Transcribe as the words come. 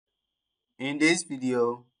In this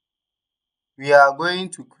video, we are going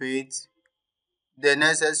to create the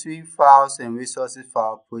necessary files and resources for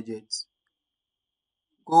our project.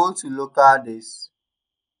 Go to local disk,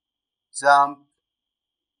 XAMPP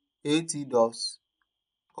 80DOS.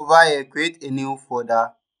 Over here, create a new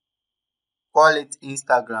folder, call it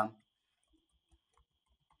Instagram.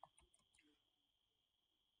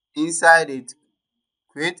 Inside it,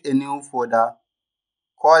 create a new folder,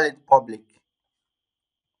 call it public.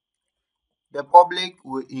 The public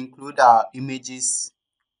will include our images,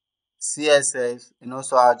 CSS, and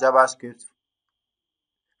also our JavaScript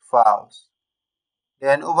files.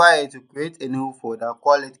 Then over here, to create a new folder,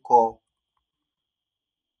 call it core.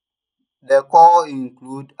 The core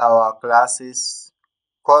include our classes,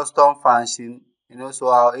 custom function, and also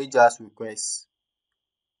our agents requests.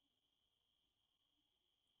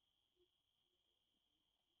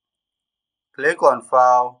 Click on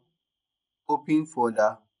File, Open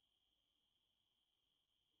Folder.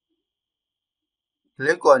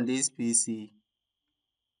 Click on this PC.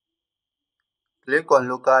 Click on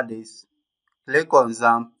Local Disk. Click on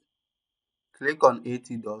XAMPP. Click on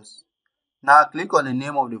 80DOS. Now click on the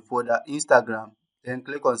name of the folder, Instagram. Then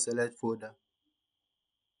click on Select Folder.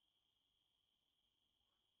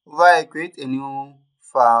 Over here, create a new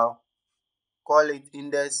file. Call it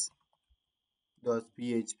index.php.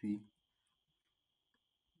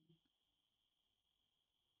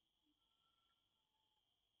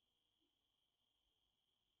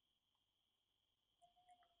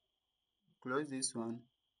 Close this one.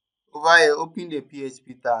 Over here, open the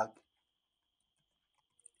PHP tag.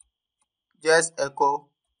 Just echo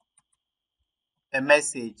a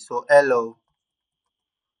message, so hello,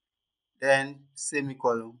 then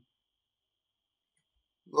semicolon.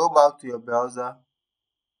 Go back to your browser.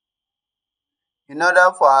 In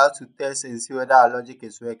order for us to test and see whether our logic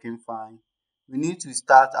is working fine, we need to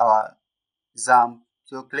start our XAMPP.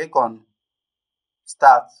 So click on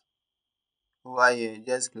Start. Over here,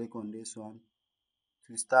 just click on this one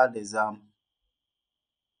to start the XAMPP.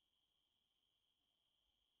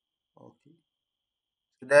 Okay.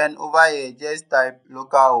 So then over here, just type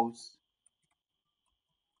localhost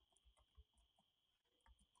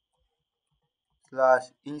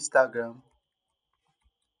 /Instagram,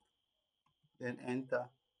 then enter.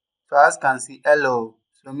 So as you can see, hello,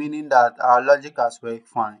 so meaning that our logic has worked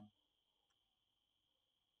fine.